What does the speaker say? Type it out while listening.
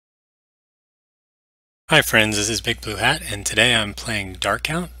Hi friends, this is Big Blue Hat, and today I'm playing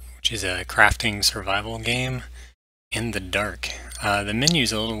Darkout, which is a crafting survival game in the dark. The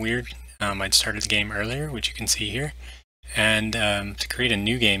menu's a little weird. I'd started the game earlier, which you can see here, and to create a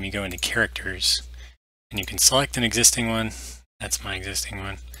new game you go into Characters, and you can select an existing one. That's my existing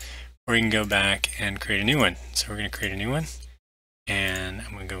one. Or you can go back and create a new one. So we're going to create a new one, and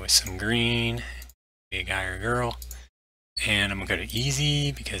I'm going to go with some green, be a guy or a girl. And I'm going to go to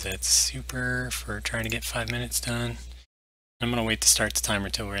easy because that's super for trying to get 5 minutes done. I'm going to wait to start the timer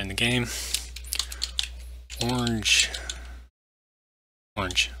till we're in the game. Orange.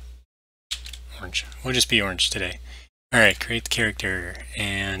 Orange. Orange. We'll just be orange today. Alright, create the character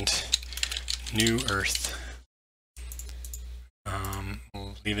and new Earth.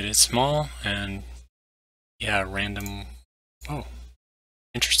 We'll leave it at small and yeah, random. Oh,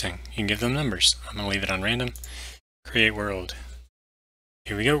 interesting. You can give them numbers. I'm going to leave it on random. Create world.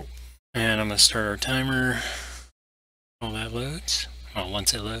 Here we go. And I'm going to start our timer while that loads. Well,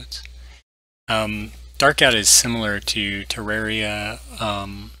 once it loads. Darkout is similar to Terraria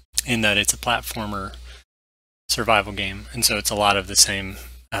in that it's a platformer survival game. And so it's a lot of the same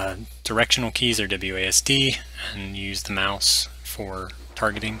directional keys are WASD, and you use the mouse for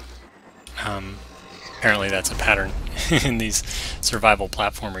targeting. Apparently that's a pattern in these survival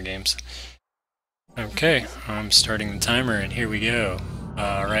platformer games. Okay, I'm starting the timer and here we go.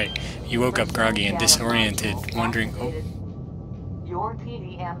 Alright, you woke up groggy and disoriented, wondering... Oh. Your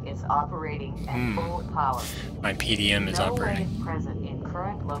PDM is operating at full power. My PDM is operating. No present in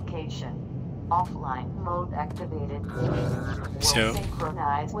current location. Offline mode activated. So,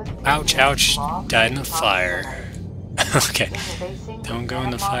 ouch, died in the fire. Okay, don't go in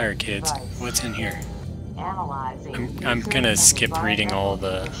the fire, kids. What's in here? I'm gonna skip reading all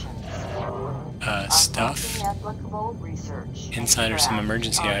the stuff. Inside are some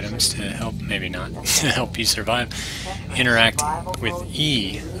emergency items to help, maybe not, to help you survive. Interact with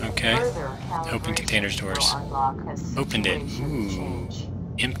E, okay. Open containers doors. Opened it. Ooh,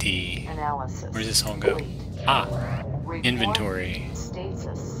 empty. Where does this all go? Ah, inventory.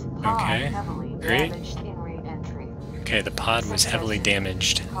 Okay, great. Okay, the pod was heavily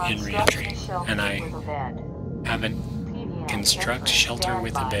damaged in re-entry, and I haven't construct shelter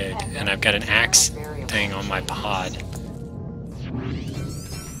with a bed, and I've got an axe thing on my pod.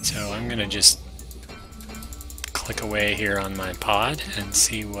 So I'm gonna just click away here on my pod and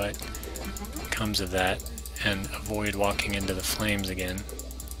see what comes of that, and avoid walking into the flames again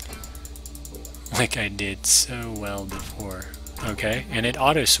like I did so well before. Okay, and it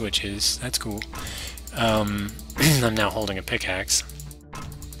auto switches. That's cool. I'm now holding a pickaxe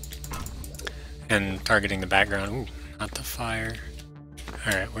and targeting the background. Ooh, not the fire.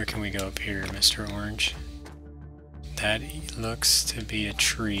 Alright, where can we go up here, Mr. Orange? That looks to be a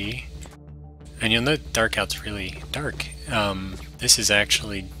tree. And you'll note Darkout's really dark. This is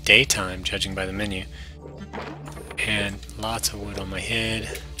actually daytime, judging by the menu. And lots of wood on my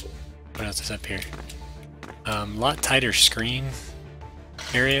head. What else is up here? Lot tighter screen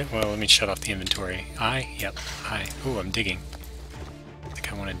area. Well, let me shut off the inventory. Yep, Ooh, I'm digging. I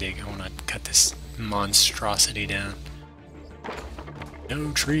think I want to dig. I want to cut this monstrosity down.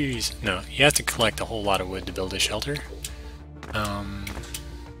 No trees. No, you have to collect a whole lot of wood to build a shelter.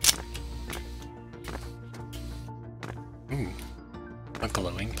 Ooh, a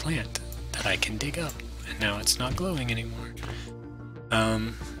glowing plant that I can dig up. And now it's not glowing anymore.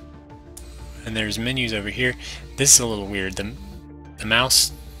 And there's menus over here. This is a little weird. The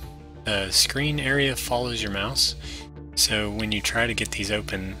mouse, the screen area follows your mouse. So when you try to get these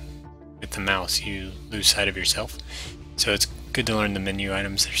open with the mouse, you lose sight of yourself. So it's good to learn the menu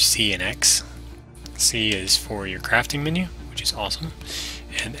items. There's C and X. C is for your crafting menu, which is awesome.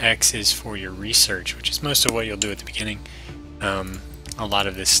 And X is for your research, which is most of what you'll do at the beginning. A lot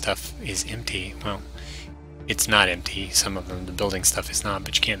of this stuff is empty. Well, it's not empty. Some of them, the building stuff is not,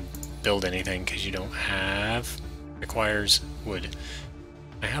 but you can't build anything because you don't have... Requires wood.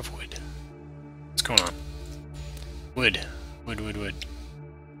 I have wood. What's going on? Wood. Wood.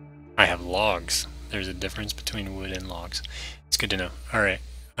 I have logs. There's a difference between wood and logs. It's good to know. Alright.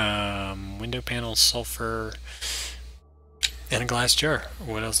 Window panels, sulfur, and a glass jar.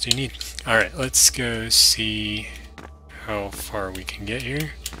 What else do you need? Alright, let's go see how far we can get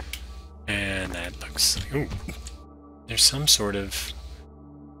here. And that looks... Ooh. There's some sort of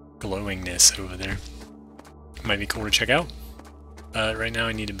glowingness over there. Might be cool to check out. Right now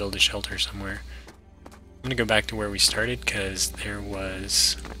I need to build a shelter somewhere. I'm gonna go back to where we started because there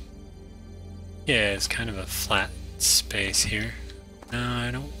was... Yeah, it's kind of a flat space here. No,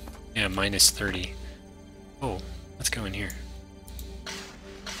 I don't... Yeah, minus 30. Oh, let's go in here.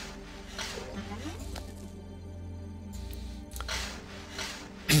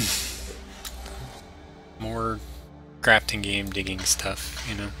 crafting game, digging stuff,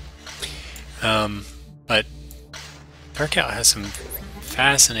 you know. But Darkout has some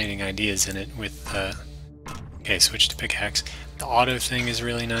fascinating ideas in it with, okay, switch to pickaxe. The auto thing is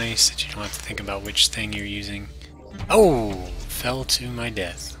really nice, that you don't have to think about which thing you're using. Oh! Fell to my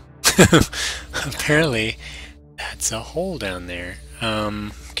death. Apparently, that's a hole down there.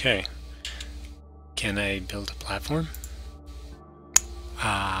 Okay. Can I build a platform?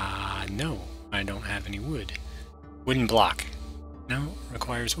 No. I don't have any wood. Wooden block. No,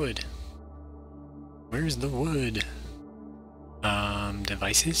 requires wood. Where's the wood?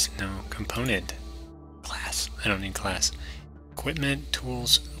 Devices? No. Component. Class. I don't need class. Equipment,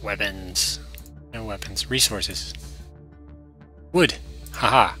 tools, weapons. No weapons. Resources. Wood.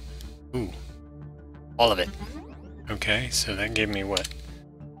 Haha. Ooh. All of it. Okay, so that gave me what?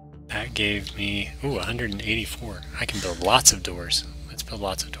 That gave me, ooh, 184. I can build lots of doors. Let's build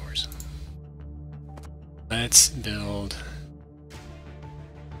lots of doors. Let's build,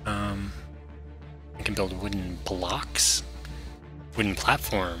 I can build wooden blocks. Wooden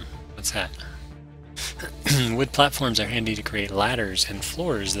platform. What's that? Wood platforms are handy to create ladders and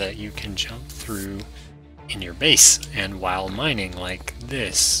floors that you can jump through in your base and while mining, like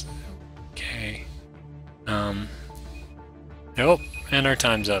this. Okay. Nope, and our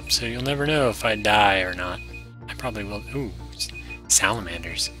time's up, so you'll never know if I die or not. I probably will. Ooh,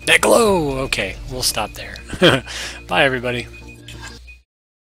 salamanders. That glow! Okay, we'll stop there. Bye, everybody.